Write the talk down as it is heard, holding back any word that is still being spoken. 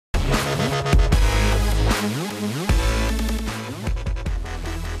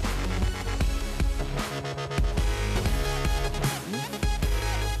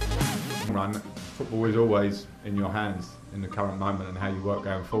football is always in your hands in the current moment and how you work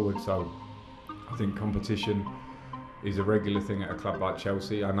going forward. So I think competition is a regular thing at a club like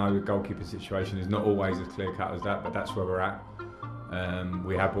Chelsea. I know the goalkeeper situation is not always as clear cut as that, but that's where we're at.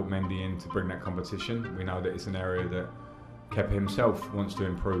 We have brought Mendy in to bring that competition. We know that it's an area that Kepa himself wants to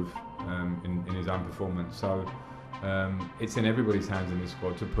improve in his own performance. So it's in everybody's hands in this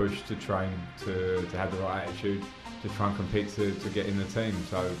squad to push, to train, to have the right attitude, to try and compete to get in the team.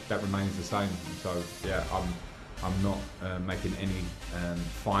 So that remains the same. So yeah, I'm not making any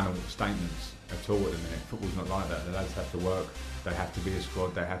final statements at all at the minute. Football's not like that. The lads have to work. They have to be a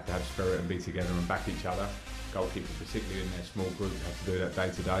squad. They have to have spirit and be together and back each other. Goalkeepers, particularly in their small groups, have to do that day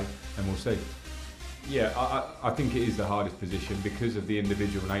to day, and we'll see. Yeah, I think it is the hardest position because of the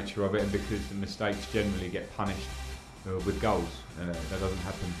individual nature of it and because the mistakes generally get punished with goals. That doesn't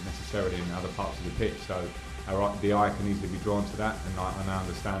happen necessarily in other parts of the pitch. So the eye can easily be drawn to that, and I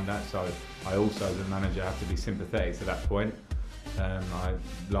understand that. So I also, as a manager, have to be sympathetic to that point.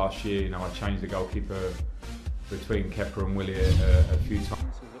 Last year, I changed the goalkeeper between Kepa and Willie a few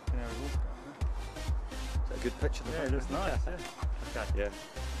times. Is that a good picture? Yeah, it looks nice. Yeah. Yeah.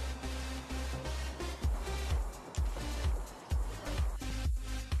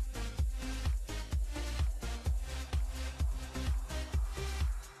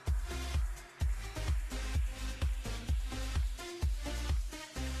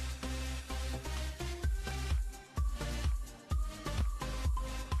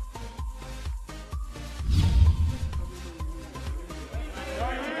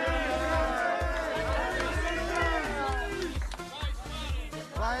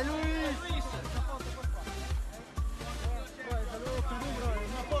 Vai Luis!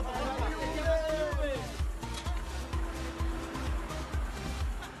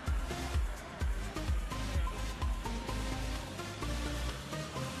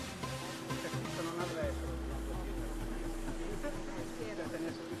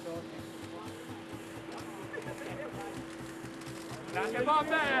 Grande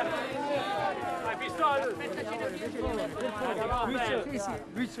bomber! Hai pistola!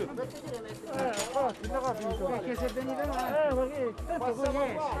 Viccio! Perché se venivano perché tanto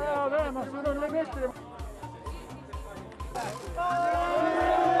poi ma se non le mettere